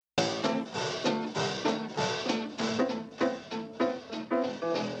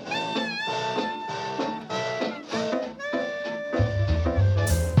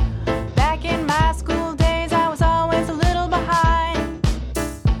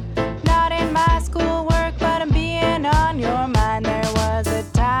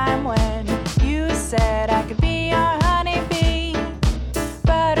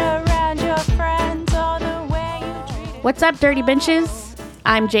What's up, Dirty Benches?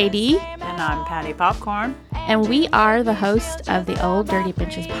 I'm JD. And I'm Patty Popcorn. And we are the host of the Old Dirty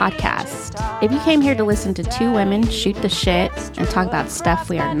Benches podcast. If you came here to listen to two women shoot the shit and talk about stuff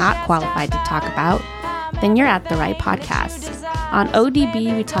we are not qualified to talk about, then you're at the right podcast. On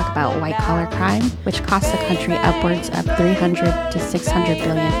ODB, we talk about white-collar crime, which costs the country upwards of $300 to $600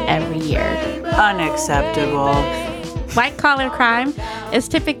 billion every year. Unacceptable. White-collar crime is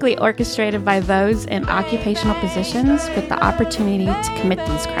typically orchestrated by those in occupational positions with the opportunity to commit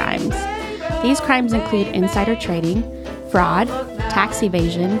these crimes. These crimes include insider trading, fraud, tax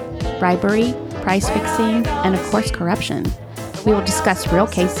evasion, bribery, price fixing, and of course corruption. We will discuss real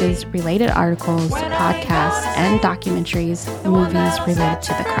cases, related articles, podcasts, and documentaries, movies related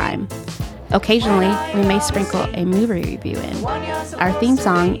to the crime. Occasionally, we may sprinkle a movie review in. Our theme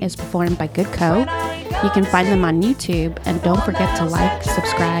song is performed by Good Co. You can find them on YouTube, and don't forget to like,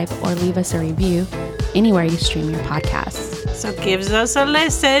 subscribe, or leave us a review anywhere you stream your podcasts. So give us a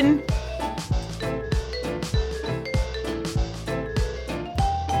listen.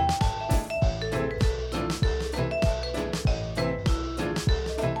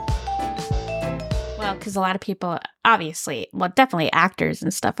 Because a lot of people, obviously, well, definitely actors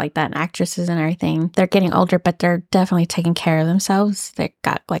and stuff like that, and actresses and everything, they're getting older, but they're definitely taking care of themselves. They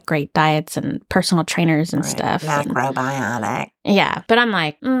got like great diets and personal trainers and stuff. Macrobiotic. Yeah, but I'm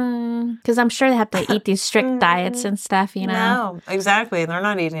like, because I'm sure they have to eat these strict diets and stuff, you know? No, exactly. They're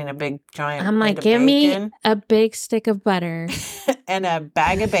not eating a big giant I'm like, give me a big stick of butter. And a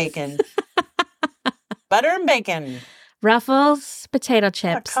bag of bacon. Butter and bacon. Ruffles, potato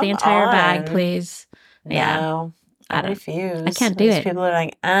chips, the entire bag, please. No, I refuse. I can't do it. People are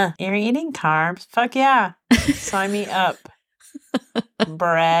like, you're eating carbs? Fuck yeah. Sign me up.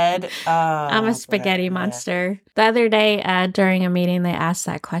 Bread. I'm a spaghetti monster. The other day during a meeting, they asked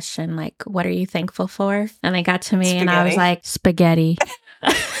that question, like, what are you thankful for? And they got to me and I was like, spaghetti.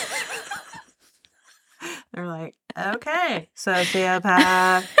 They're like, okay,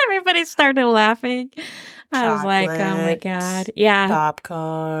 sociopath. Everybody started laughing. I was like, oh my God. Yeah.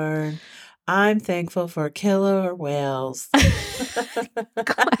 Popcorn. I'm thankful for killer whales.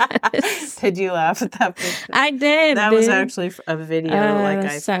 Did you laugh at that picture? I did. That was actually a video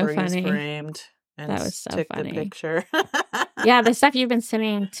I so funny. framed and that was so took funny. The picture. Yeah, the stuff you've been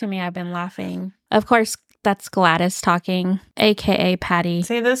sending to me, I've been laughing. Of course, that's Gladys talking, a.k.a. Patty.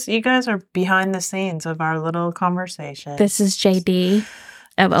 See this? You guys are behind the scenes of our little conversation. This is JD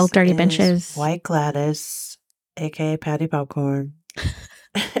of Old Dirty Benches. White Gladys, a.k.a. Patty Popcorn.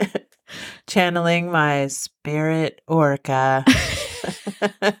 Channeling my spirit orca.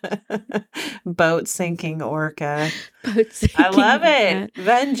 Boat sinking orca. I love it.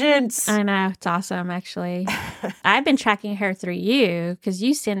 Vengeance. I know. It's awesome, actually. I've been tracking her through you because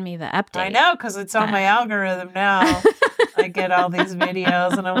you send me the update. I know, because it's on my algorithm now. I get all these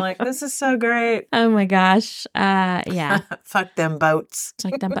videos and I'm like, this is so great. Oh my gosh. Yeah. Fuck them boats.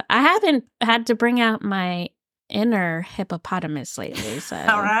 Fuck them. But I haven't had to bring out my inner hippopotamus lately, so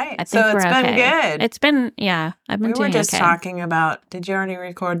all right. I think it's been good. It's been, yeah, I've been doing okay. We were just talking about, did you already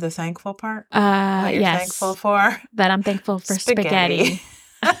record the thankful part? What you're yes. thankful for? That I'm thankful for spaghetti.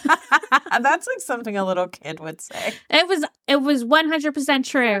 That's like something a little kid would say. It was 100%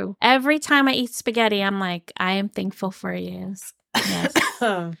 true. Every time I eat spaghetti, I'm like, I am thankful for you. Yes.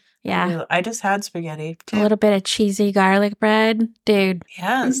 Yeah. I just had spaghetti too. A little bit of cheesy garlic bread. Dude.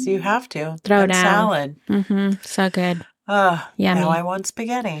 Yes, you have to. Throw down. Salad. Mm-hmm. So good. Yummy. Now I want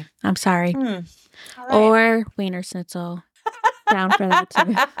spaghetti. I'm sorry. Right. Or Wiener Schnitzel. Down for that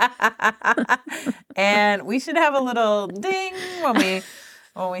too. And we should have a little ding when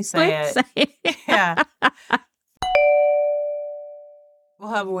we say it. Yeah. We'll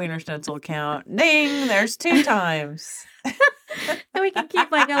have a Wiener Schnitzel count. Ding! There's 2 times. And we can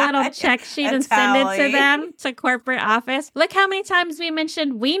keep like a little check sheet and send it to them, to corporate office. Look how many times we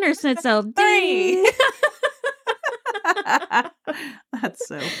mentioned Wiener Schnitzel. 3. That's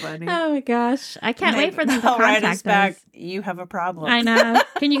so funny. Oh my gosh. I can't wait for them to contact write us. Back, you have a problem. I know.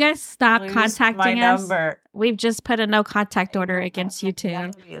 Can you guys stop contacting my us? Number. We've just put a no contact order against you two.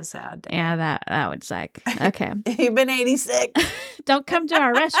 That would be a sad day. Yeah, that would suck. Okay. You've been 86. Don't come to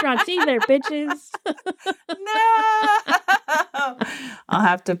our restaurants either, bitches. No. I'll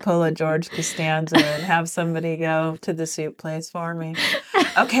have to pull a George Costanza and have somebody go to the soup place for me.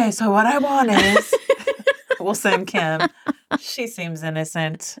 Okay, so what I want is... We'll send Kim. She seems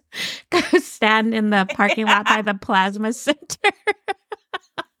innocent. Go stand in the parking lot by the plasma center.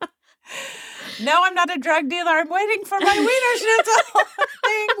 No, I'm not a drug dealer. I'm waiting for my Wiener Schnitzel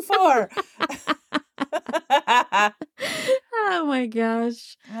thing for. Oh my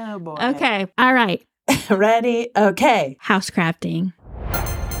gosh. Oh boy. Okay. All right. Ready? Okay. House crafting.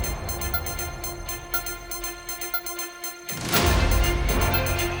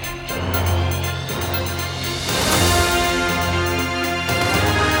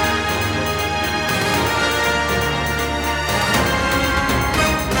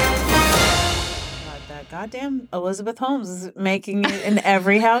 Goddamn Elizabeth Holmes is making it in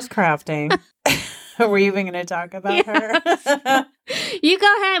every house crafting. Were you even going to talk about her? You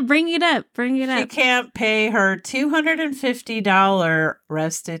go ahead. Bring it up. She can't pay her $250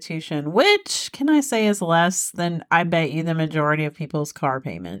 restitution, which, can I say, is less than, I bet you, the majority of people's car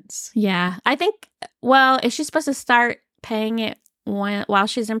payments. Yeah. I think, well, is she supposed to start paying it while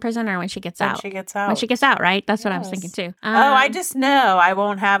she's in prison or when she gets out? When she gets out. When she gets out, right? That's what I was thinking too. I just know I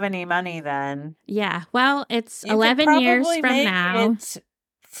won't have any money then. Yeah. Well, it's 11 years from now.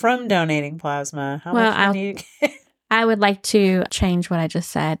 From donating plasma. How much money do you get? I would like to change what I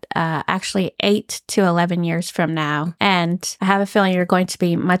just said. Actually, 8 to 11 years from now. And I have a feeling you're going to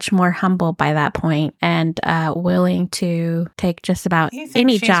be much more humble by that point and willing to take just about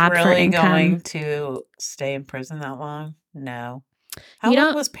any job for income. She's really going to stay in prison that long? No. How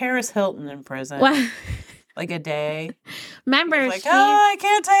long was Paris Hilton in prison? Well, like a day? Remember, like, I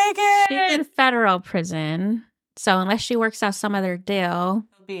can't take it. She's in federal prison. So unless she works out some other deal,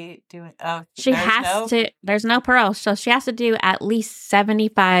 there's no parole. So she has to do at least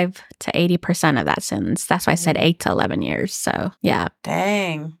 75 to 80% of that sentence. That's why I said 8 to 11 years. So yeah.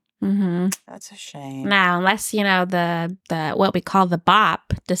 Dang. Mm-hmm. That's a shame. Now, unless, the what we call the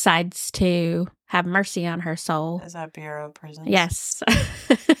BOP decides to have mercy on her soul. Is that Bureau of Prisons? Yes. All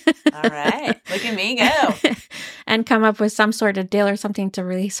right. Look at me go. And come up with some sort of deal or something to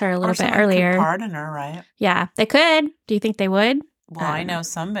release her a little bit earlier. Could pardon her, right? Yeah, they could. Do you think they would? Well, I know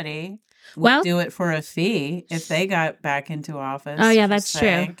somebody would do it for a fee if they got back into office. Oh, yeah, that's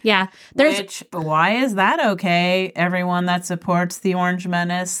true. Yeah. Why is that okay? Everyone that supports the Orange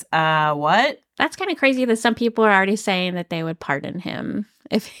Menace, what? That's kind of crazy that some people are already saying that they would pardon him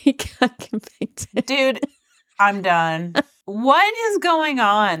if he got convicted. Dude, I'm done. What is going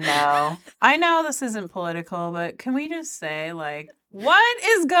on, though? I know this isn't political, but can we just say, what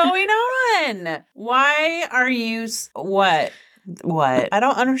is going on? Why are you... What? I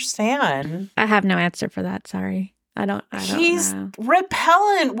don't understand. I have no answer for that. Sorry. I don't He's know.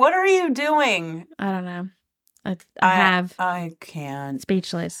 Repellent. What are you doing? I don't know. I can't.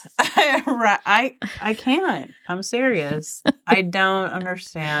 Speechless. I can't. I'm serious. I don't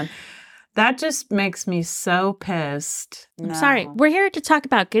understand. That just makes me so pissed. I'm sorry. We're here to talk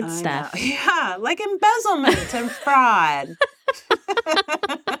about good stuff. Yeah, like embezzlement and fraud.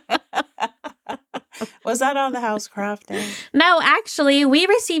 Was that on the house crafting? No, actually, we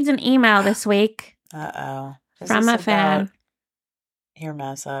received an email this week. Uh-oh. From a fan. Your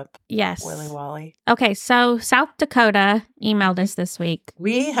mess up. Yes. Willy Wally. Okay, so South Dakota emailed us this week.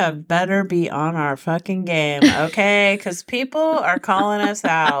 We have better be on our fucking game, okay? Because people are calling us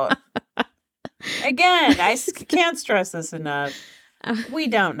out. Again, I can't stress this enough. We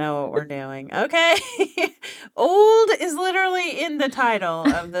don't know what we're doing, okay? Old is literally in the title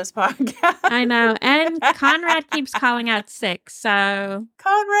of this podcast. I know. And Conrad keeps calling out sick, so...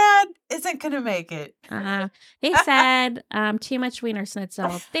 Conrad isn't going to make it. He said too much wiener schnitzel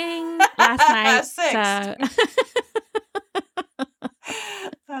thing last night. So...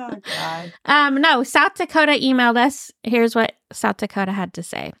 Oh, God. No, South Dakota emailed us. Here's what South Dakota had to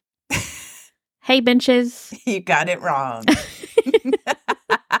say. Hey, benches. You got it wrong.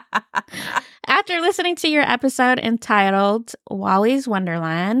 After listening to your episode entitled Wally's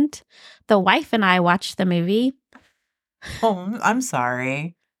Wonderland, the wife and I watched the movie. Oh, I'm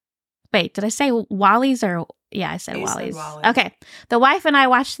sorry. Wait, did I say Wally's or... Yeah, I said Wally's. Okay. The wife and I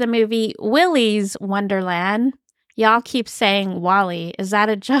watched the movie Willy's Wonderland. Y'all keep saying Wally. Is that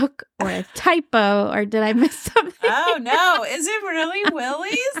a joke or a typo, or did I miss something? Oh, no. Is it really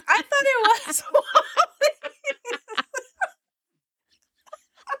Willie's? I thought it was Wally's.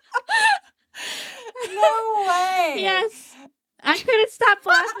 No way. Yes. I couldn't stop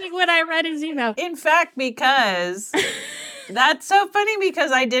laughing when I read his email. In fact, because... That's so funny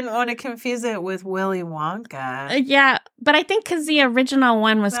because I didn't want to confuse it with Willy Wonka. Yeah, but I think because the original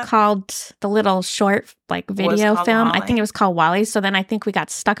one was called the little short video film. Wally? I think it was called Wally's. So then I think we got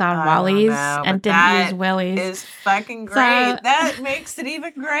stuck on Wally's and didn't use Willie's. Is fucking great. That makes it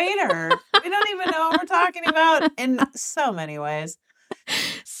even greater. We don't even know what we're talking about in so many ways.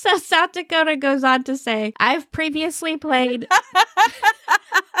 So South Dakota goes on to say, I've previously played...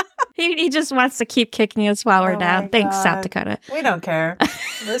 He just wants to keep kicking us while we're down. Thanks, South Dakota. We don't care.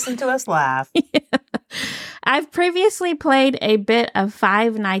 Listen to us laugh. Yeah. I've previously played a bit of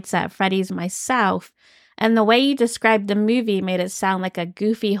Five Nights at Freddy's myself, And the way you described the movie made it sound like a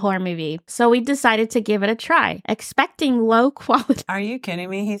goofy horror movie. So we decided to give it a try, expecting low quality. Are you kidding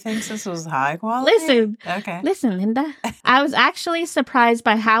me? He thinks this was high quality? Listen, Linda. I was actually surprised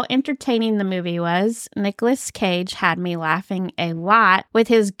by how entertaining the movie was. Nicolas Cage had me laughing a lot with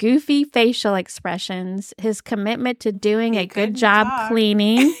his goofy facial expressions, his commitment to doing a good job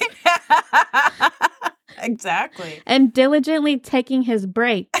cleaning. Exactly. And diligently taking his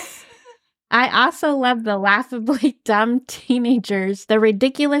breaks. I also loved the laughably dumb teenagers, the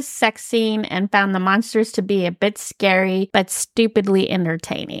ridiculous sex scene, and found the monsters to be a bit scary, but stupidly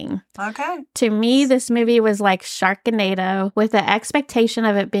entertaining. Okay. To me, this movie was like Sharknado, with the expectation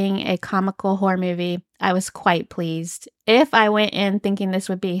of it being a comical horror movie. I was quite pleased. If I went in thinking this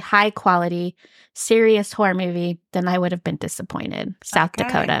would be high quality, serious horror movie, then I would have been disappointed. South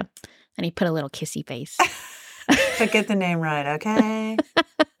Dakota. And he put a little kissy face. But get the name right, okay?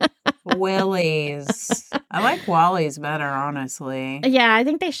 Willie's. I like Wally's better, honestly. Yeah, I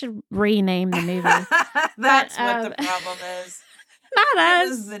think they should rename the movie. That's what the problem is. Not us.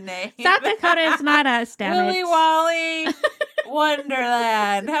 This is the name. South Dakota is not us, damn Willy it. Wally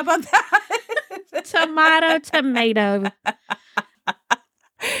Wonderland. How about that? Tomato.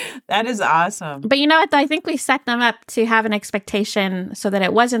 That is awesome. But you know what, though? I think we set them up to have an expectation so that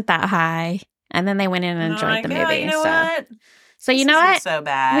it wasn't that high. And then they went in and enjoyed the movie. You know what? So you know what? So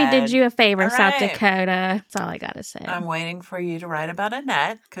bad. We did you a favor, all South right. Dakota. That's all I got to say. I'm waiting for you to write about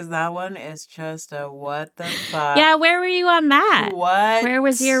Annette, because that one is just a what the fuck. Yeah, where were you on that? What? Where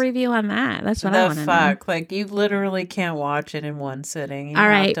was your review on that? That's what I want to know. The fuck? Like, you literally can't watch it in one sitting. You all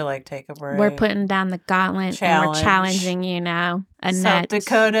right. have to, like, take a break. We're putting down the gauntlet and we're challenging you now. Annette. South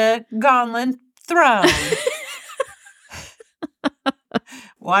Dakota Gauntlet Throne.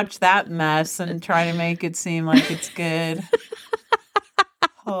 Watch that mess and try to make it seem like it's good.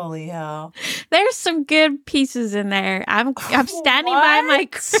 Holy hell. There's some good pieces in there. I'm standing by my...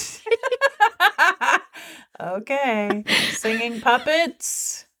 Okay. Singing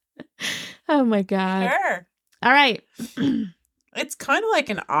puppets. Oh my God. Sure. All right. It's kind of like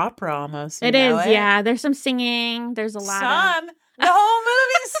an opera almost. It is, yeah. There's some singing. There's a lot of... The whole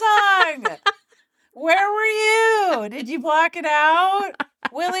movie song. Where were you? Did you block it out?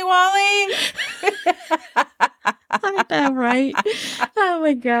 Willy Wally? I know, right? Oh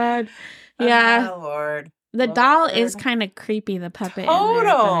my God. Yeah. Oh, Lord. The doll is kind of creepy, the puppet.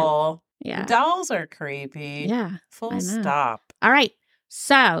 Total. Yeah. Dolls are creepy. Yeah. Full stop. All right.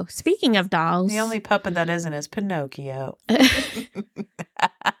 So, speaking of dolls. The only puppet that isn't is Pinocchio.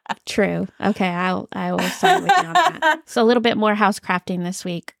 True. Okay, I will side with you on that. So, a little bit more house crafting this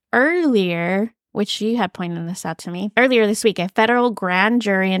week. Earlier, which you had pointed this out to me. Earlier this week, a federal grand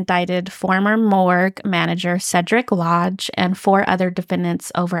jury indicted former morgue manager Cedric Lodge and 4 other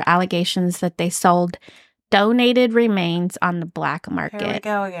defendants over allegations that they sold donated remains on the black market. Here we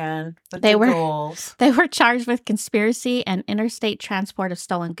go again. They were charged with conspiracy and interstate transport of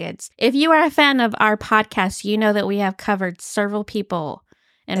stolen goods. If you are a fan of our podcast, you know that we have covered several people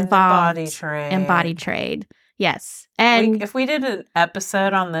involved in body trade. Yes. And if we did an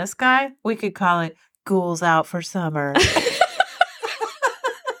episode on this guy, we could call it Ghouls Out for Summer.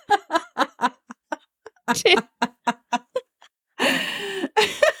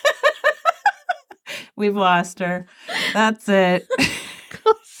 We've lost her. That's it.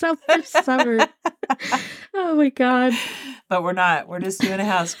 Summer. Oh my God. But we're not. We're just doing a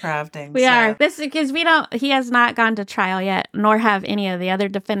house crafting. We are. This is because he has not gone to trial yet, nor have any of the other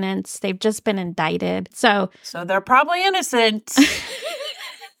defendants. They've just been indicted. So they're probably innocent.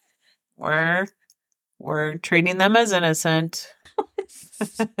 We're treating them as innocent.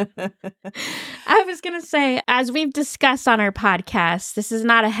 I was going to say, as we've discussed on our podcast, this is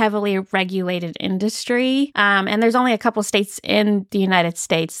not a heavily regulated industry. And there's only a couple states in the United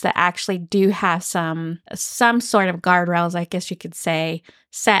States that actually do have some sort of guardrails, I guess you could say,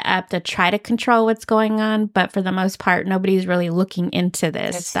 set up to try to control what's going on. But for the most part, nobody's really looking into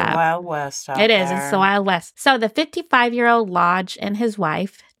this stuff. It's the Wild West out It is. there. It's the Wild West. So the 55-year-old Lodge and his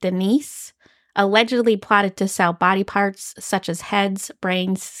wife, Denise, allegedly plotted to sell body parts such as heads,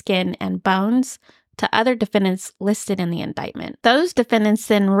 brains, skin, and bones to other defendants listed in the indictment. Those defendants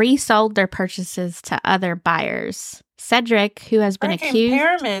then resold their purchases to other buyers. Cedric, who has been accused...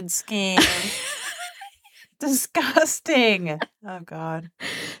 pyramid scheme. Disgusting. Oh, God.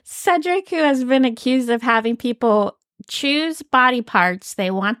 Cedric, who has been accused of having people choose body parts they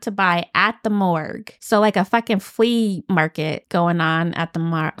want to buy at the morgue. So like a fucking flea market going on at the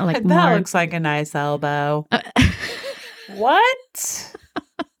morgue. That looks like a nice elbow. What?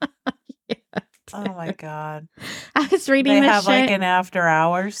 Yeah. Oh my God. I was reading they this have shit. Like an after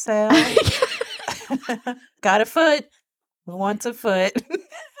hours sale. Got a foot. Who wants a foot?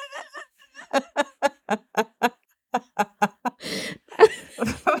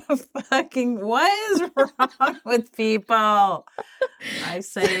 Fucking, what is wrong with people? I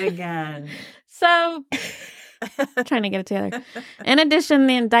say it again. So, trying to get it together. In addition,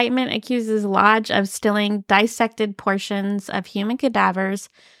 the indictment accuses Lodge of stealing dissected portions of human cadavers,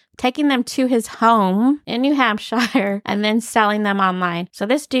 taking them to his home in New Hampshire, and then selling them online. So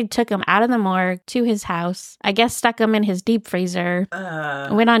this dude took them out of the morgue to his house, I guess stuck them in his deep freezer,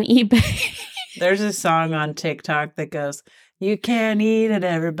 went on eBay. There's a song on TikTok that goes, "You can't eat at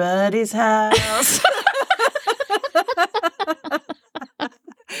everybody's house."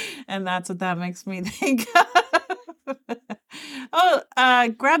 And that's what that makes me think of. Oh,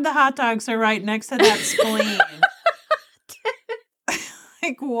 grab the hot dogs are right next to that spleen.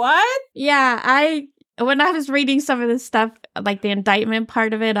 Like, what? Yeah, when I was reading some of this stuff, like the indictment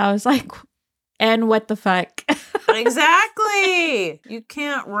part of it, I was like, and what the fuck? Exactly. You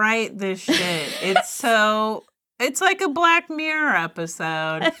can't write this shit. It's like a Black Mirror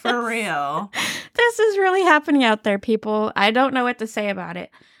episode, for real. This is really happening out there, people. I don't know what to say about it.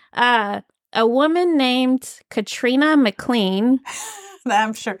 A woman named Katrina McLean.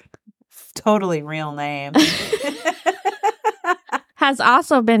 I'm sure. Totally real name. Has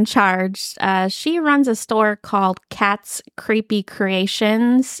also been charged. She runs a store called Cat's Creepy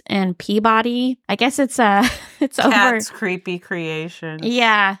Creations in Peabody. I guess it's Cat's over Creepy Creations.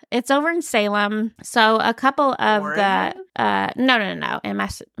 Yeah, it's over in Salem. So a couple of Oregon? No, in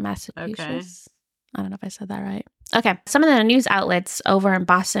Massachusetts. Okay. I don't know if I said that right. Okay. Some of the news outlets over in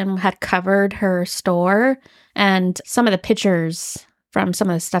Boston had covered her store and some of the pictures from some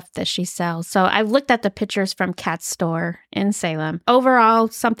of the stuff that she sells. So I've looked at the pictures from Cat's store in Salem. Overall,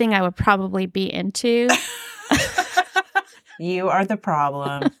 something I would probably be into. You are the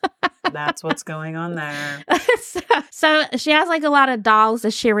problem. That's what's going on there. So she has like a lot of dolls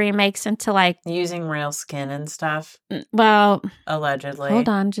that she remakes into like... Using real skin and stuff. Well... Allegedly. Hold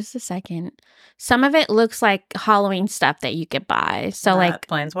on just a second. Some of it looks like Halloween stuff that you could buy. So that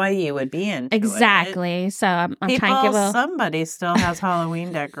explains why you would be into exactly. It. So I'm trying to give somebody still has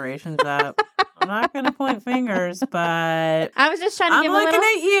Halloween decorations up. I'm not going to point fingers, but I was just trying to give I'm looking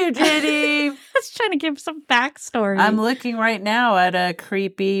at you, Jenny. I was trying to give some backstory. I'm looking right now at a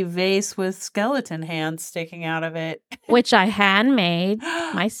creepy vase with skeleton hands sticking out of it. Which I handmade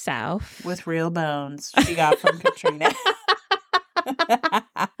myself. With real bones she got from Katrina.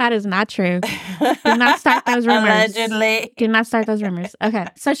 That is not true. Do not start those rumors. Allegedly. Do not start those rumors. Okay.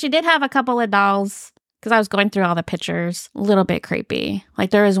 So she did have a couple of dolls because I was going through all the pictures. A little bit creepy.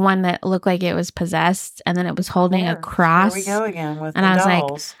 Like there was one that looked like it was possessed and then it was holding a cross. Here we go again with and the I was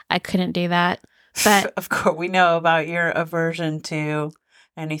dolls. Like, I couldn't do that. But of course, we know about your aversion to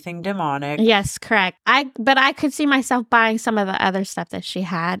anything demonic. Yes, correct. But I could see myself buying some of the other stuff that she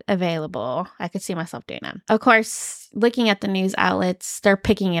had available. I could see myself doing them. Of course, looking at the news outlets, they're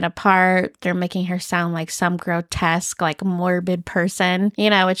picking it apart. They're making her sound like some grotesque, like morbid person,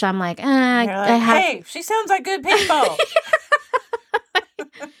 which I'm like, hey, she sounds like good people.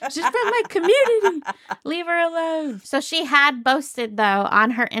 She's from my community. Leave her alone. So she had boasted, though,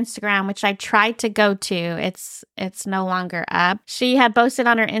 on her Instagram, which I tried to go to. It's no longer up. She had boasted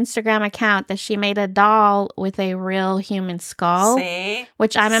on her Instagram account that she made a doll with a real human skull. See?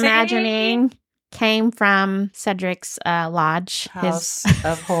 Which I'm imagining came from Cedric's lodge. House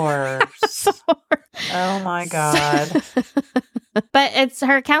of Horrors. Oh, my God. But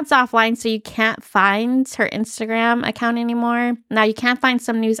her account's offline, so you can't find her Instagram account anymore. Now, you can't find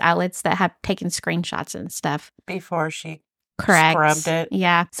some news outlets that have taken screenshots and stuff. Before she scrubbed it.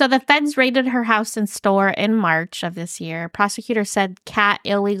 Yeah. So the feds raided her house and store in March of this year. Prosecutors said Kat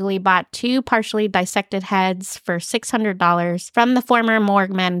illegally bought 2 partially dissected heads for $600 from the former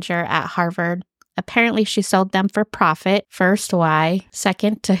morgue manager at Harvard. Apparently, she sold them for profit. First, why?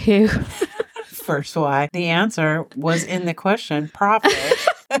 Second, to who? First, why? The answer was in the question, profit.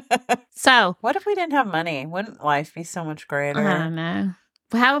 So, what if we didn't have money? Wouldn't life be so much greater? I don't know.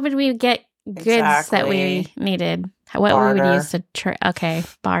 How would we get goods that we needed? What we would use to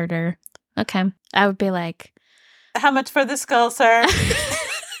barter. Okay. I would be like, how much for the skull, sir?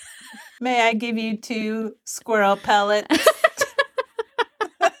 May I give you 2 squirrel pellets?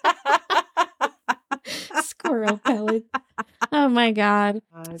 Squirrel pellet. Oh my God.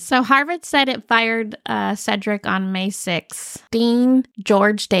 So Harvard said it fired Cedric on May 6th. Dean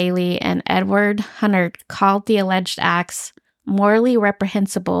George Daly and Edward Hunter called the alleged acts morally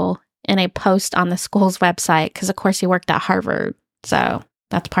reprehensible in a post on the school's website because, of course, he worked at Harvard. So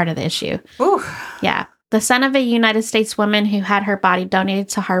that's part of the issue. Ooh. Yeah. The son of a United States woman who had her body donated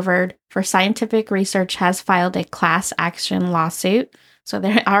to Harvard for scientific research has filed a class action lawsuit. So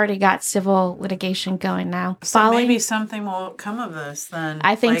they already got civil litigation going now. So maybe something will come of this then.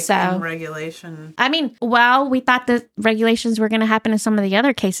 I think so. In regulation. I mean, well, we thought the regulations were going to happen in some of the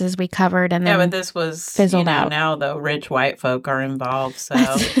other cases we covered, and then but this was fizzled out. Now the rich white folk are involved, so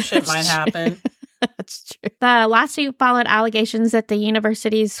shit might happen. That's true. The lawsuit followed allegations that the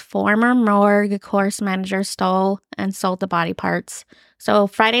university's former morgue course manager stole and sold the body parts. So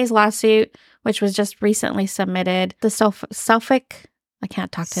Friday's lawsuit, which was just recently submitted, the Suffolk, I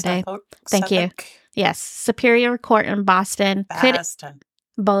can't talk today. Thank you. Yes, Superior Court in Boston.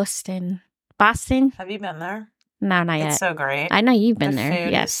 Boston. Have you been there? No, not yet. It's so great. I know you've been the there.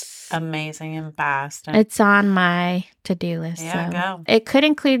 Food yes. Is amazing in Boston. It's on my to-do list. Yeah, so. go. It could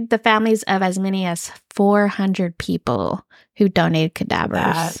include the families of as many as 400 people who donated cadavers.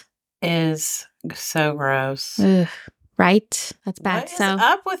 That is so gross. Ugh, right? That's bad. What is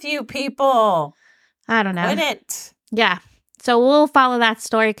up with you people? I don't know. Quit it. Yeah. So we'll follow that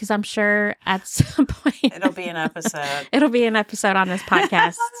story because I'm sure at some point it'll be an episode. It'll be an episode on this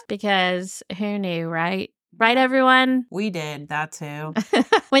podcast because who knew, right? Right, everyone? We did that too.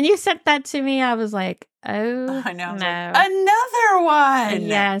 When you sent that to me, I was like, oh, I know. No. Another one.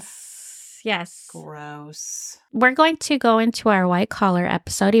 Yes. Gross. We're going to go into our white collar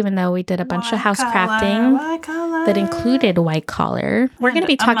episode, even though we did a bunch of house crafting that included white collar. We're going to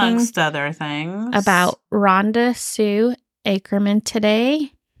be talking, amongst other things, about Rhonda Sue Ackerman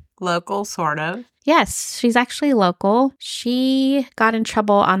today. Local, sort of. Yes, she's actually local. She got in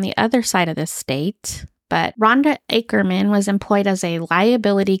trouble on the other side of the state. But Rhonda Ackerman was employed as a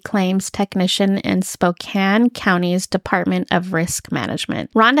liability claims technician in Spokane County's Department of Risk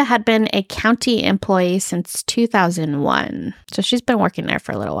Management. Rhonda had been a county employee since 2001, so she's been working there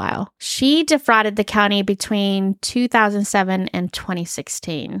for a little while. She defrauded the county between 2007 and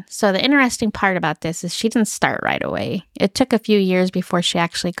 2016. So the interesting part about this is she didn't start right away. It took a few years before she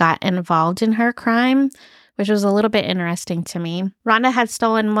actually got involved in her crime, which was a little bit interesting to me. Rhonda had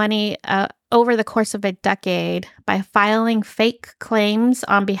stolen money over the course of a decade by filing fake claims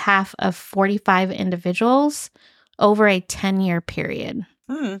on behalf of 45 individuals over a 10-year period.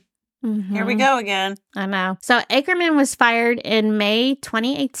 Mm-hmm. Here we go again. I know. So Ackerman was fired in May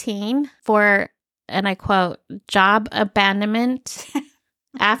 2018 for, and I quote, job abandonment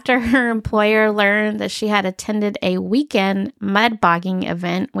after her employer learned that she had attended a weekend mud bogging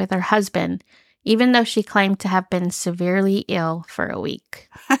event with her husband, even though she claimed to have been severely ill for a week,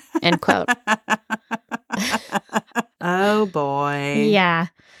 end quote. Oh, boy. Yeah.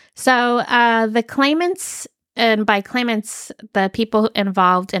 So the claimants, and by claimants, the people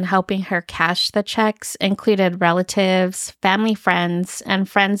involved in helping her cash the checks included relatives, family friends, and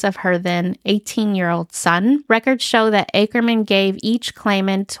friends of her then 18-year-old son. Records show that Ackerman gave each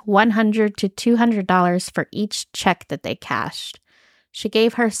claimant $100 to $200 for each check that they cashed. She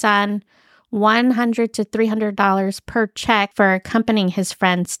gave her son $100 to $300 per check for accompanying his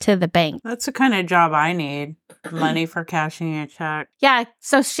friends to the bank. That's the kind of job I need. Money for cashing a check. Yeah,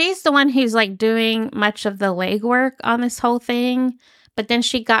 so she's the one who's like doing much of the legwork on this whole thing, but then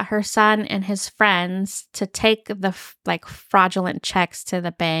she got her son and his friends to take the fraudulent checks to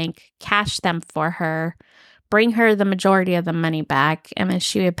the bank, cash them for her, bring her the majority of the money back, and then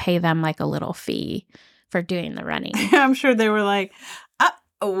she would pay them like a little fee for doing the running. I'm sure they were like,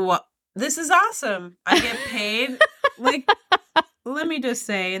 what? This is awesome. I get paid. Let me just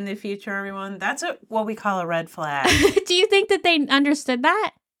say, in the future, everyone, that's what we call a red flag. Do you think that they understood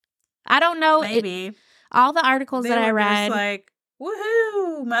that? I don't know. Maybe. All the articles that I read. Just like,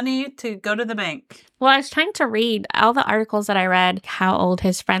 woohoo, money to go to the bank. Well, I was trying to read all the articles that I read, how old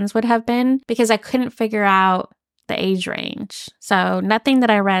his friends would have been, because I couldn't figure out the age range. So nothing that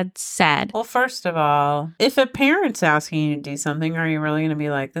I read said. Well, first of all, if a parent's asking you to do something, are you really going to be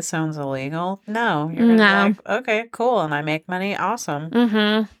like, this sounds illegal? No. You're going to be like, okay, cool. And I make money. Awesome.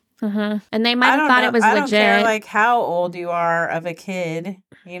 Mm-hmm. Mm-hmm. And they might have thought it was legit. I don't care like how old you are of a kid,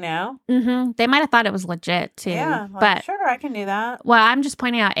 you know? Mm-hmm. They might have thought it was legit too. Yeah. But sure, I can do that. Well, I'm just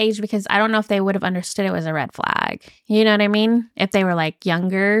pointing out age because I don't know if they would have understood it was a red flag. You know what I mean? If they were like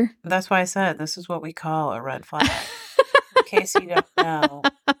younger. That's why I said this is what we call a red flag. In case you don't know.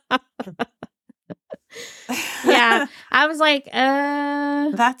 Yeah. I was like,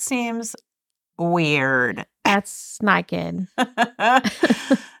 that seems weird. That's not good.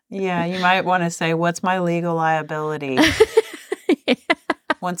 Yeah, you might want to say, what's my legal liability? Yeah.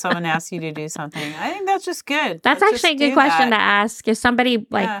 When someone asks you to do something. I think that's just good. That's actually a good question to ask. If somebody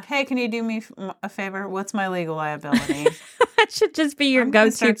hey, can you do me a favor? What's my legal liability? That should just be your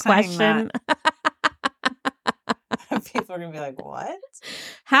go-to question. People are going to be like, what?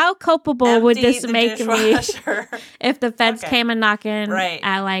 How culpable would this make me if the feds came and knocking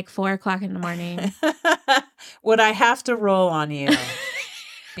at like 4 o'clock in the morning? Would I have to roll on you?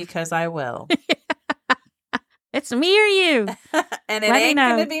 Because I will. It's me or you. And it ain't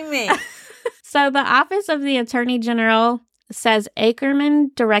going to be me. So the Office of the Attorney General says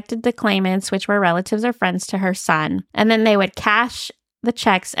Ackerman directed the claimants, which were relatives or friends, to her son, and then they would cash the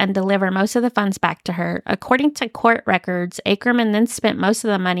checks and deliver most of the funds back to her. According to court records, Ackerman then spent most of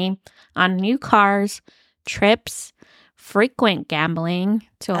the money on new cars, trips, frequent gambling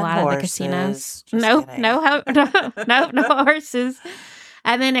to a lot of the casinos. No horses.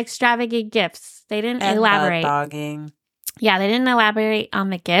 And then extravagant gifts. They didn't elaborate. Mud bogging. Yeah, they didn't elaborate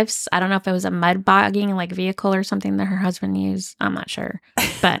on the gifts. I don't know if it was a mud bogging like vehicle or something that her husband used. I'm not sure.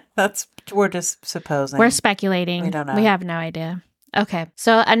 But we're just supposing. We're speculating. We don't know. We have no idea. Okay.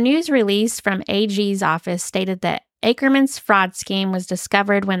 So a news release from AG's office stated that Ackerman's fraud scheme was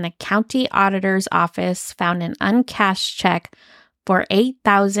discovered when the county auditor's office found an uncashed check for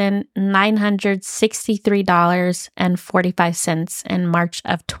 $8,963.45 in March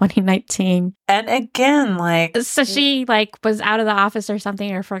of 2019. And again, so she was out of the office or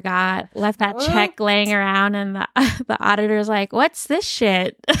something or forgot, left that check laying around, and the auditor's like, what's this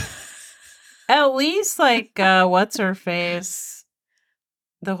shit? At least what's her face?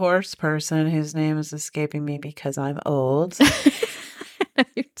 The horse person whose name is escaping me because I'm old.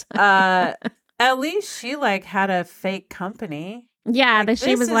 At least she had a fake company. Yeah, that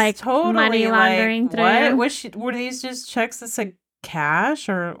she was totally money laundering through. What? Were these just checks that said cash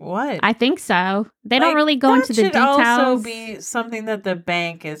or what? I think so. They don't really go into the details. That should also be something that the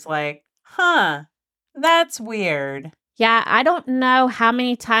bank is like, that's weird. Yeah, I don't know how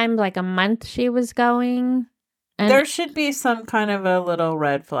many times, a month she was going. And there should be some kind of a little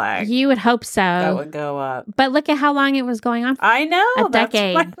red flag. You would hope so. That would go up. But look at how long it was going on for. I know. A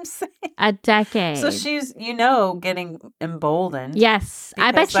decade. That's what I'm saying. A decade. So she's, getting emboldened. Yes.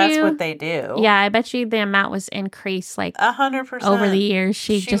 I bet that's what they do. Yeah, I bet you the amount was incrised 100%. Over the years.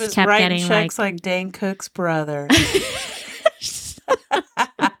 She just kept getting checks like Dane Cook's brother.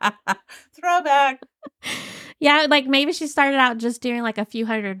 Throwback. Yeah, maybe she started out just doing a few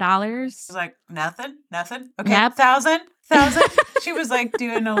 $100s. She's like, nothing. Okay, yep. 1,000. She was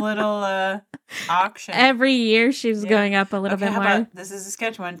doing a little auction. Every year she was going up a little bit more. About, this is a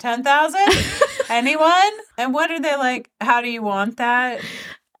sketch one. 10,000? Anyone? And what are they like? How do you want that?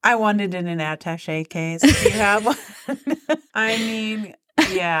 I want it in an attaché case. Do you have one? I mean...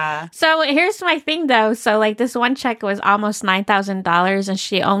 Yeah. So here's my thing, though. So this one check was almost $9,000, and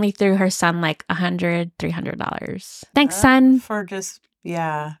she only threw her son $100, $300. Thanks, son. For just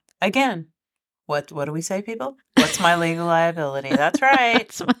Again, what do we say, people? What's my legal liability? That's right.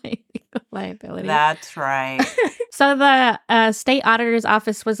 That's my legal liability. That's right. So the state auditor's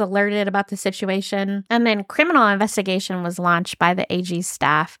office was alerted about the situation, and then criminal investigation was launched by the AG's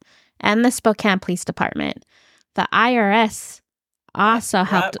staff and the Spokane Police Department. The IRS also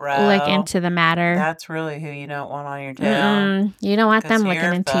helped look into the matter. That's really who you don't want on your tail. You don't want them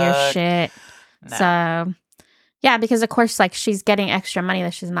looking into your shit. No. So, yeah, because of course, she's getting extra money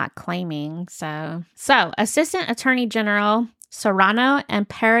that she's not claiming. So Assistant Attorney General Serrano and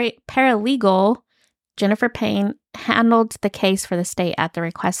paralegal Jennifer Payne handled the case for the state at the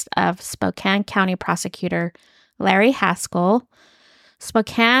request of Spokane County Prosecutor Larry Haskell.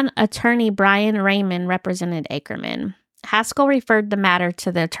 Spokane Attorney Brian Raymond represented Ackerman. Haskell referred the matter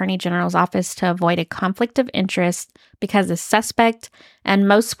to the Attorney General's office to avoid a conflict of interest because the suspect and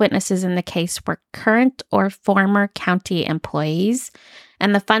most witnesses in the case were current or former county employees,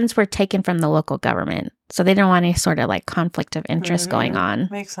 and the funds were taken from the local government. So they didn't want any sort of conflict of interest going on.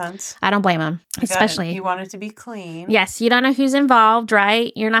 Makes sense. I don't blame them, especially. You want it to be clean. Yes, you don't know who's involved,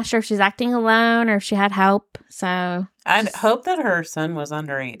 right? You're not sure if she's acting alone or if she had help. So I'd hope that her son was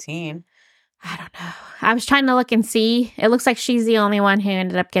under 18. I don't know. I was trying to look and see. It looks like she's the only one who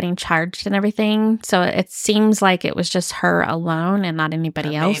ended up getting charged and everything. So it seems like it was just her alone and not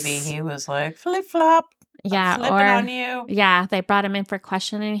anybody else. Maybe he was like, flip-flop. Yeah, I'm flipping on you. Yeah, they brought him in for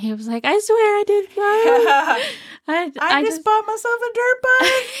questioning. He was like, I swear I did not. I just bought myself a dirt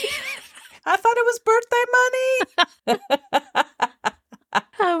bike. I thought it was birthday money.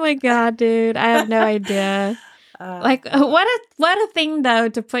 Oh my God, dude. I have no idea. What a thing, though,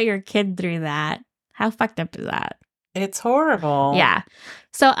 to put your kid through that. How fucked up is that? It's horrible. Yeah.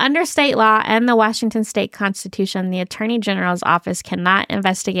 So under state law and the Washington State Constitution, the Attorney General's office cannot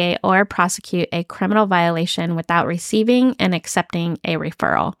investigate or prosecute a criminal violation without receiving and accepting a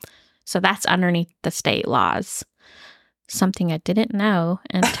referral. So that's underneath the state laws. Something I didn't know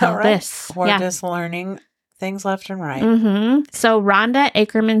until this. We're just learning things left and right. Mm-hmm. So Rhonda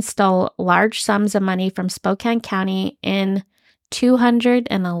Ackerman stole large sums of money from Spokane County in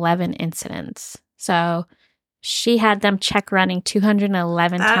 211 incidents. So she had them check running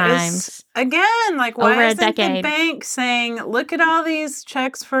 211 times. Again, like, why over a isn't decade. the bank saying, look at all these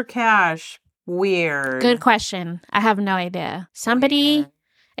checks for cash? Weird. Good question. I have no idea. Somebody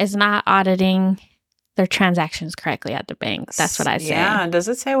is not auditing their transactions correctly at the bank. That's what I say. Yeah. Does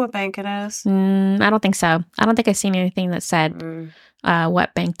it say what bank it is? I don't think so. I don't think I've seen anything that said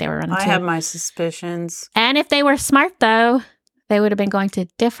what bank they were running to. I have my suspicions. And if they were smart, though, they would have been going to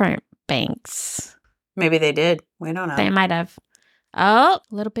different banks. Maybe they did. We don't know. They might have. Oh,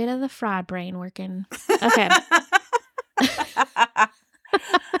 a little bit of the fraud brain working. Okay.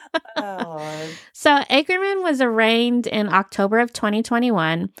 Oh, Lord. So Ackerman was arraigned in October of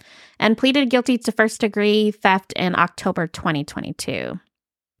 2021 and pleaded guilty to first-degree theft in October 2022.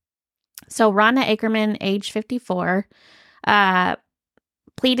 So Rhonda Ackerman, age 54,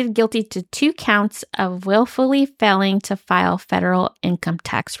 pleaded guilty to 2 counts of willfully failing to file federal income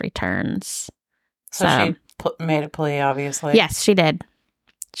tax returns. So she made a plea, obviously. Yes, she did.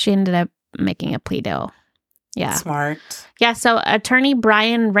 She ended up making a plea deal. Yeah. Smart. Yeah, so attorney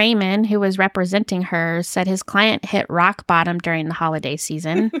Brian Raymond, who was representing her, said his client hit rock bottom during the holiday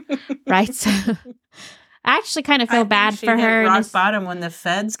season, right? So I actually kind of feel bad for her. Hit rock bottom when the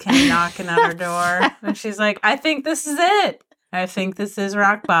feds came knocking at her door. And she's like, I think this is it. I think this is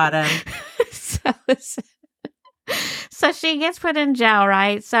rock bottom. So she gets put in jail,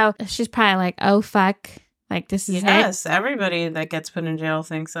 right? So she's probably like, oh, fuck. Like, this is it. Yes, everybody that gets put in jail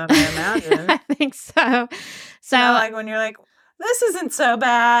thinks that, I imagine. I think so. So, like when you're like, this isn't so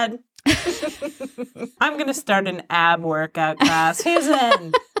bad. I'm going to start an ab workout class. Who's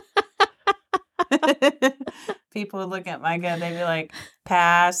in? People would look at my gun. They'd be like,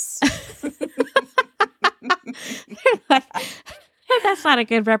 pass. That's not a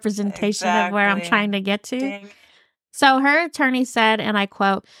good representation of where I'm trying to get to. Dang. So her attorney said, and I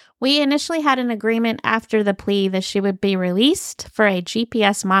quote, "We initially had an agreement after the plea that she would be released for a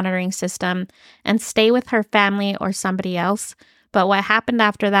GPS monitoring system and stay with her family or somebody else. But what happened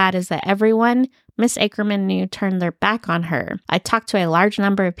after that is that everyone Miss Ackerman knew turned their back on her. I talked to a large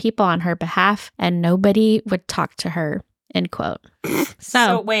number of people on her behalf and nobody would talk to her," end quote.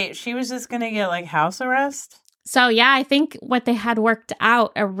 So wait, she was just going to get like house arrest? So, yeah, I think what they had worked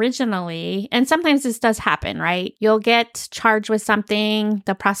out originally, and sometimes this does happen, right? You'll get charged with something.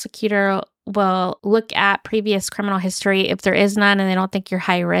 The prosecutor will look at previous criminal history. If there is none and they don't think you're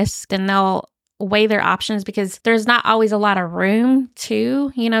high risk, then they'll weigh their options because there's not always a lot of room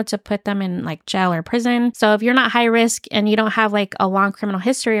to put them in like jail or prison. So if you're not high risk and you don't have like a long criminal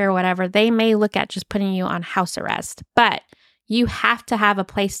history or whatever, they may look at just putting you on house arrest. But you have to have a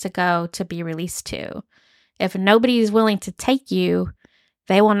place to go to be released to. If nobody is willing to take you,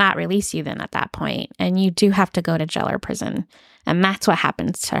 they will not release you then at that point. And you do have to go to jail or prison. And that's what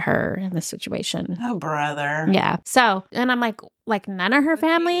happens to her in this situation. Oh, brother. Yeah. So, and I'm like none of her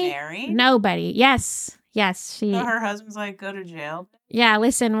family? Married? Nobody. Yes. She. So her husband's like, go to jail. Yeah,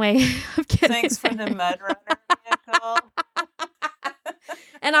 listen, wait. Thanks for the mud runner vehicle.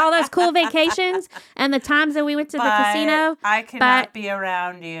 And all those cool vacations and the times that we went to the casino. I cannot be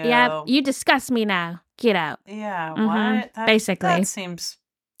around you. Yeah, you disgust me now. Get out. Yeah, what? Basically. That seems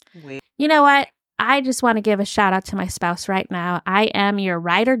weird. You know what? I just want to give a shout out to my spouse right now. I am your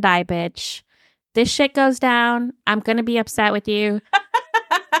ride or die bitch. This shit goes down. I'm going to be upset with you.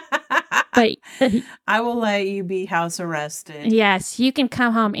 But I will let you be house arrested. Yes, you can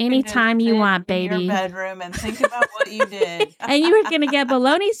come home anytime you want, baby. In your bedroom and think about what you did. And you were going to get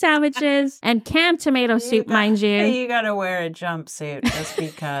bologna sandwiches and canned tomato soup, mind you. You got to wear a jumpsuit just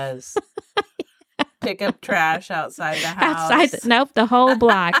because. Pick up trash outside the house. Nope, the whole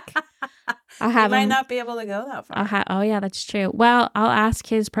block. You might not be able to go that far. Oh, yeah, that's true. Well, I'll ask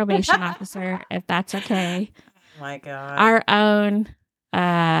his probation officer if that's okay. Oh, my God.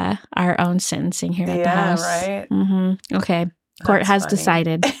 Our own sentencing here at the house. Yeah, right? Mm-hmm. Okay. Court has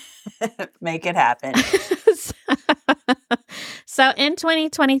decided. Make it happen. So in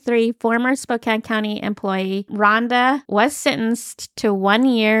 2023, former Spokane County employee Rhonda was sentenced to 1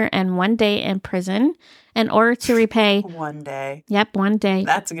 year and 1 day in prison in order to repay... 1 day. Yep, 1 day.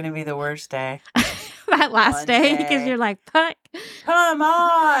 That's going to be the worst day. That last day, because you're like, fuck. Come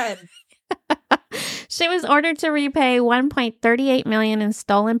on. She was ordered to repay $1.38 million in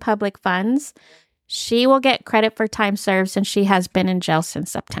stolen public funds. She will get credit for time served since she has been in jail since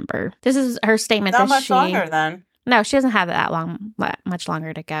September. This is her statement. Not much longer then. No, she doesn't have that much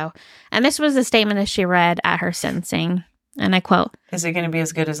longer to go. And this was the statement that she read at her sentencing. And I quote, Is it going to be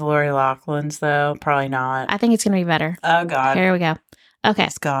as good as Lori Loughlin's, though? Probably not. I think it's going to be better. Oh, God. Here we go. Okay.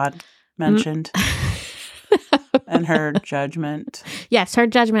 Is God mentioned? And her judgment. Yes, her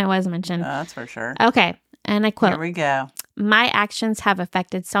judgment was mentioned. That's for sure. Okay. And I quote, Here we go. My actions have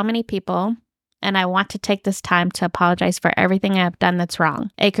affected so many people, and I want to take this time to apologize for everything I have done that's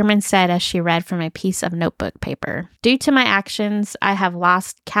wrong, Ackerman said as she read from a piece of notebook paper. Due to my actions, I have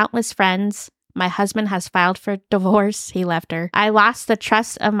lost countless friends. My husband has filed for divorce. He left her. I lost the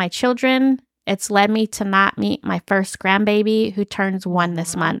trust of my children. It's led me to not meet my first grandbaby who turns 1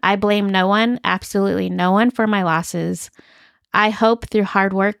 this month. I blame no one, absolutely no one, for my losses. I hope through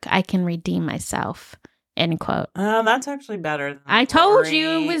hard work I can redeem myself. End quote. Oh, that's actually better than I told you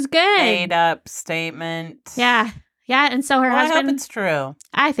it was good. Made up statement. Yeah. Yeah. And so her husband. I hope it's true.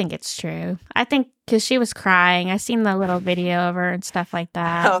 I think it's true. I think because she was crying. I seen the little video of her and stuff like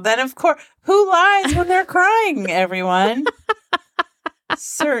that. Oh, then of course. Who lies when they're crying, everyone?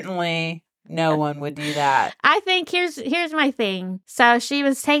 Certainly no one would do that. I think here's my thing. So she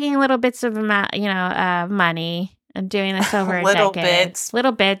was taking little bits of money and doing this over a decade.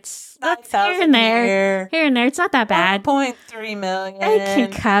 Little bits. That's here and there. Here and there. It's not that bad. 1.3 million. I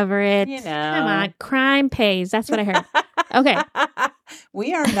can cover it. You know. Come on. Crime pays. That's what I heard. Okay.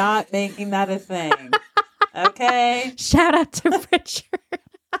 We are not making that a thing. Okay. Shout out to Richard.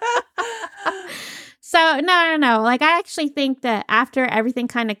 So, no. Like, I actually think that after everything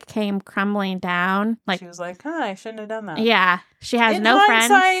kind of came crumbling down, like... She was like, I shouldn't have done that. Yeah. She has In no hindsight,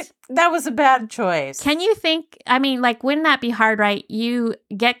 friends. That was a bad choice. Can you think... I mean, like, wouldn't that be hard, right? You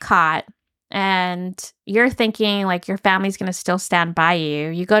get caught, and you're thinking, like, your family's going to still stand by you.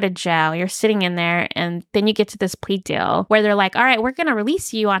 You go to jail. You're sitting in there, and then you get to this plea deal where they're like, all right, we're going to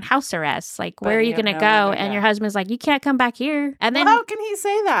release you on house arrest. Like, where are you going to go? And your husband's like, you can't come back here. And then how can he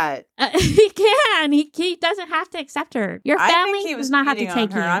say that? He can. He doesn't have to accept her. Your family does not have to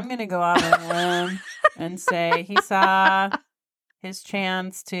take you. I'm going to go out on a limb and say he saw his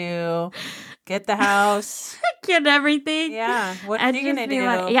chance to get the house. Get everything. Yeah. What are you going to do?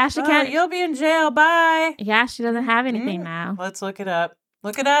 Like, yeah, she can't. You'll be in jail. Bye. Yeah, she doesn't have anything now. Let's look it up.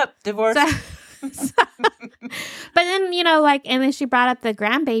 Look it up. Divorce. But then, and then she brought up the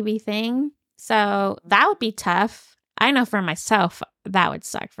grandbaby thing. So that would be tough. I know for myself, that would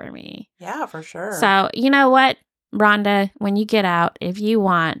suck for me. Yeah, for sure. So, you know what, Rhonda, when you get out, if you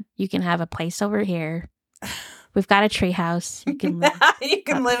want, you can have a place over here. We've got a tree house. You can live. You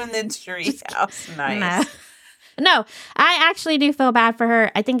can live in the tree house. Nice. No, I actually do feel bad for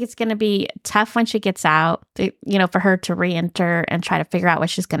her. I think it's going to be tough when she gets out, for her to re-enter and try to figure out what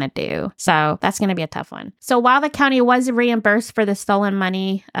she's going to do. So that's going to be a tough one. So while the county was reimbursed for the stolen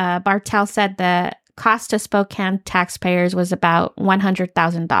money, Bartell said the cost to Spokane taxpayers was about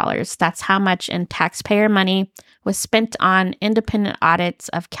 $100,000. That's how much in taxpayer money was spent on independent audits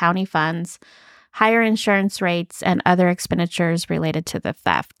of county funds, higher insurance rates, and other expenditures related to the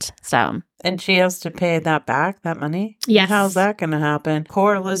theft. And she has to pay that back, that money? Yes. How's that going to happen?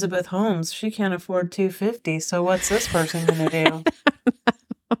 Poor Elizabeth Holmes, she can't afford $250. So what's this person going to do?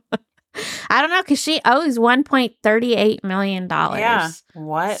 I don't know, because she owes $1.38 million. Yeah.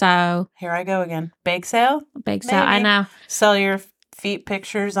 What? So here I go again. Bake sale? Bake sale, I know. Sell your feet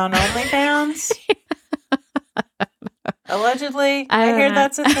pictures on OnlyFans? Allegedly? I hear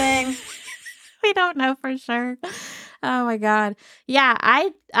that's a thing. We don't know for sure. Oh my God. Yeah,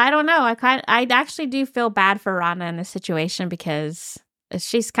 I don't know. I actually do feel bad for Rhonda in this situation because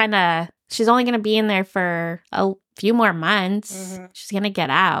she's only going to be in there for a few more months. Mm-hmm. She's going to get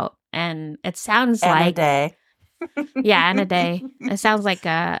out. And it sounds like a day. Yeah, in a day. It sounds like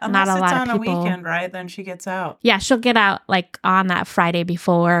not a lot of people. Unless it's on a weekend, right? Then she gets out. Yeah, she'll get out like on that Friday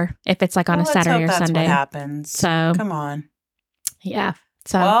before, if it's like on a Saturday or Sunday. That's what happens. So come on. Yeah.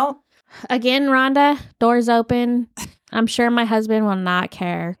 So again, Rhonda, doors open. I'm sure my husband will not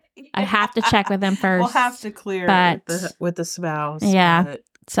care. I have to check with him first. We'll have to clear with the spouse. Yeah. But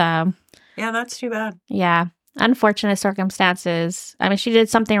so yeah, that's too bad. Yeah. Unfortunate circumstances. I mean, she did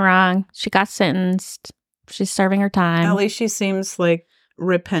something wrong. She got sentenced. She's serving her time. At least she seems like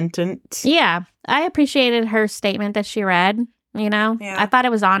repentant. Yeah. I appreciated her statement that she read, Yeah. I thought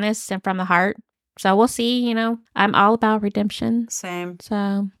it was honest and from the heart. So we'll see, I'm all about redemption. Same.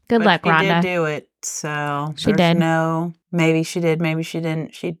 So good luck, Rhonda. She did do it. So she did. No, maybe she did, maybe she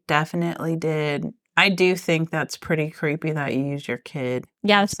didn't. She definitely did. I do think that's pretty creepy that you used your kid.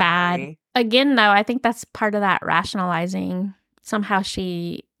 Yeah, it's bad. Again, though, I think that's part of that rationalizing. Somehow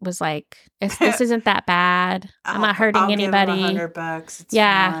she was like, this isn't that bad. I'm not hurting anybody. Give him $100. It's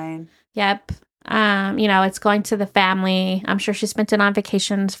fine. Yep. It's going to the family. I'm sure she spent it on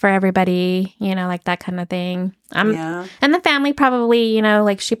vacations for everybody, like that kind of thing. Yeah. And the family probably,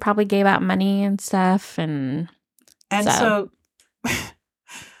 like she probably gave out money and stuff. And so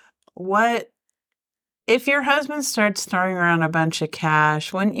what, if your husband starts throwing around a bunch of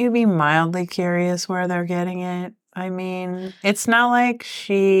cash, wouldn't you be mildly curious where they're getting it? I mean, it's not like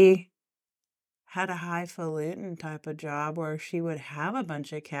she had a highfalutin type of job where she would have a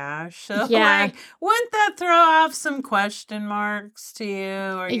bunch of cash. So, wouldn't that throw off some question marks to you?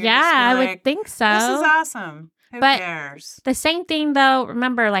 Or I would think so. This is awesome. Who cares? The same thing, though,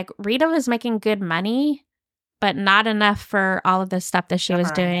 remember, like, Rita was making good money, but not enough for all of the stuff that she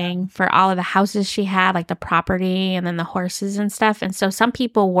was doing, for all of the houses she had, like the property and then the horses and stuff. And so some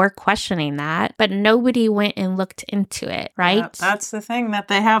people were questioning that, but nobody went and looked into it, right? Yep, that's the thing that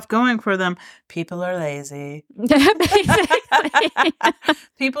they have going for them. People are lazy.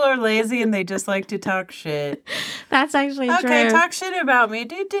 People are lazy and they just like to talk shit. That's actually true. Okay, talk shit about me.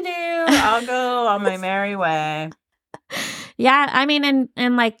 I'll go on my merry way. Yeah, I mean,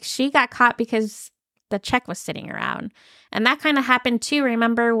 and like she got caught because the check was sitting around. And that kind of happened too.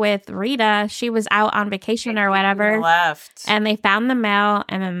 Remember with Rita, she was out on vacation or whatever. Left. And they found the mail.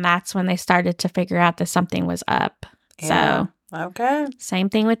 And then that's when they started to figure out that something was up. Yeah. So, okay. Same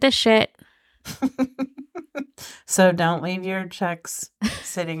thing with this shit. So don't leave your checks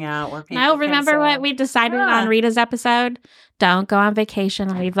sitting out where people No, remember what we decided on Rita's episode? Don't go on vacation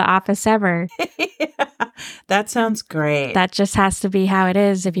and leave the office ever. Yeah, that sounds great. That just has to be how it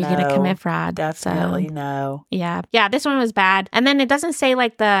is if you're going to commit fraud. Definitely no. Yeah. Yeah, this one was bad. And then it doesn't say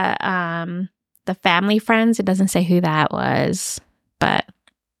like the family friends. It doesn't say who that was. But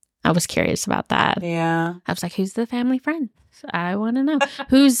I was curious about that. Yeah. I was like, who's the family friend? I want to know.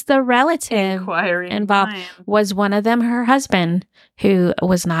 Who's the relative involved? Time. Was one of them her husband who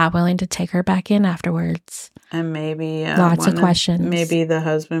was not willing to take her back in afterwards? And maybe lots of questions. Maybe the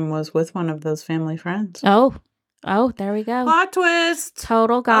husband was with one of those family friends. Oh, there we go. Plot twist.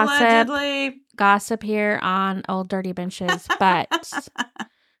 Total gossip. Allegedly. Gossip here on Old Dirty Benches, but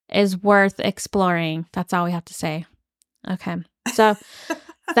is worth exploring. That's all we have to say. Okay. So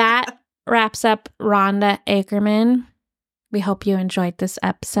that wraps up Rhonda Ackerman. We hope you enjoyed this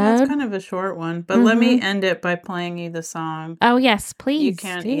episode. It's kind of a short one, but let me end it by playing you the song. Oh, yes, please. You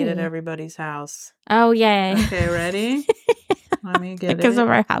can't eat at everybody's house. Oh, yay. Okay, ready? Let me get because of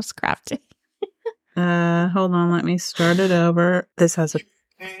our house crafting. Hold on, let me start it over. This has a...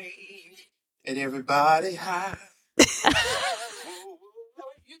 And everybody high.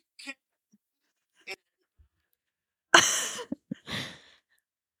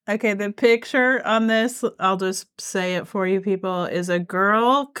 Okay, the picture on this, I'll just say it for you people, is a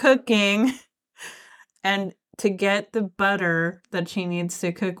girl cooking, and to get the butter that she needs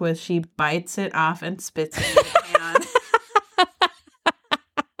to cook with, she bites it off and spits it in the pan.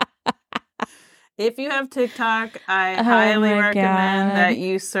 If you have TikTok, I highly recommend that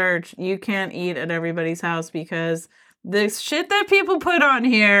you search "You Can't Eat at Everybody's House" because the shit that people put on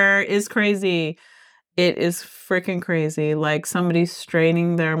here is crazy. It is freaking crazy. Like somebody's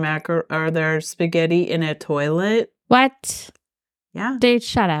straining their or their spaghetti in a toilet. What? Yeah. Dude,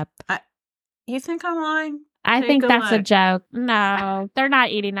 shut up. You think I'm lying? I think that's a joke. No, they're not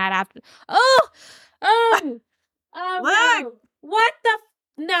eating that after. Oh, look. No. What the?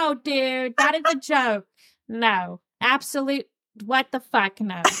 No, dude, that is a joke. No, absolute. What the fuck?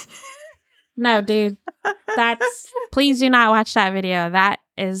 No. No, dude. Please do not watch that video. That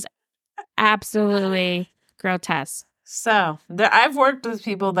is absolutely grotesque. So I've worked with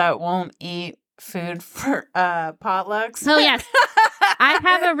people that won't eat food for potlucks. Oh yes, I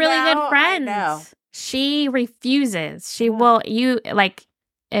have a really good friend. She refuses. She will.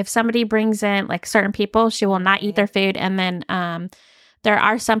 If somebody brings in like certain people, she will not eat their food, and then there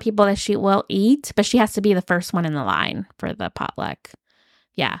are some people that she will eat, but she has to be the first one in the line for the potluck.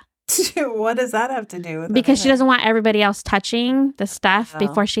 Yeah. What does that have to do with it? Because she doesn't want everybody else touching the stuff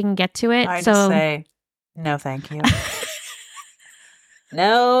before she can get to it. I just say, no, thank you.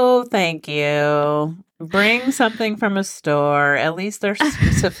 No, thank you. Bring something from a store. At least they're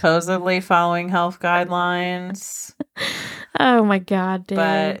supposedly following health guidelines. Oh my God, dude.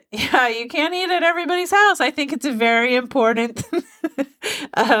 But yeah, you can't eat at everybody's house. I think it's a very important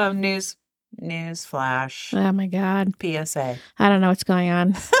news flash. Oh my God. PSA. I don't know what's going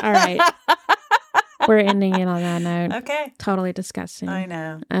on. All right. We're ending it on that note. Okay. Totally disgusting. I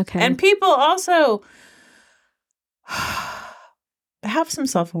know. Okay. And people also have some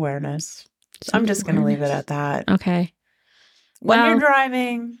self-awareness. I'm just going to leave it at that. Okay. When you're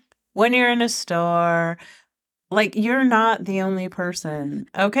driving, when you're in a store, like you're not the only person.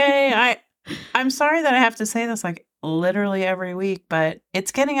 Okay? I'm sorry that I have to say this like literally every week, but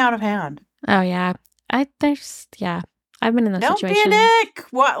it's getting out of hand. Oh, yeah. I've been in those Don't situations. be a dick.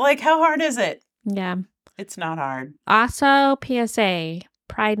 What? Like, how hard is it? Yeah. It's not hard. Also, PSA,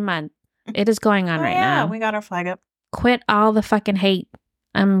 Pride Month. It is going on right now. We got our flag up. Quit all the fucking hate.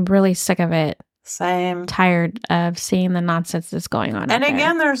 I'm really sick of it. Same. Tired of seeing the nonsense that's going on. And out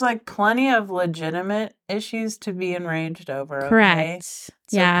again, there. there's like plenty of legitimate issues to be enraged over. Correct. Okay?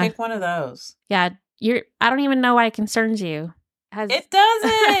 So pick one of those. Yeah. I don't even know why it concerns you. It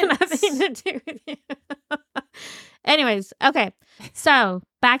doesn't. Nothing to do with you. Anyways, okay. So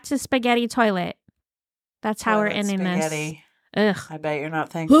back to spaghetti toilet. That's how we're ending spaghetti. this. Ugh. I bet you're not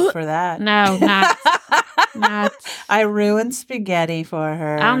thankful for that. No, not. I ruined spaghetti for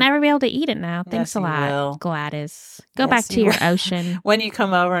her. I'll never be able to eat it now. Thanks Yes, a lot, will. Gladys. Go back to your ocean. When you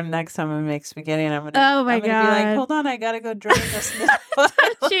come over next time I make spaghetti, and I'm gonna. Oh my I'm gonna God! Be like, hold on, I gotta go drain this.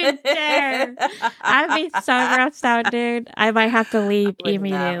 Don't you dare! I'd be so grossed out, dude. I might have to leave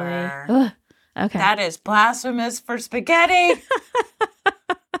immediately. Ugh. Okay. That is blasphemous for spaghetti.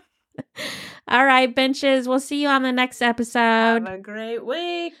 All right, benches. We'll see you on the next episode. Have a great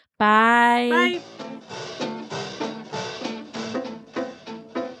week. Bye. Bye.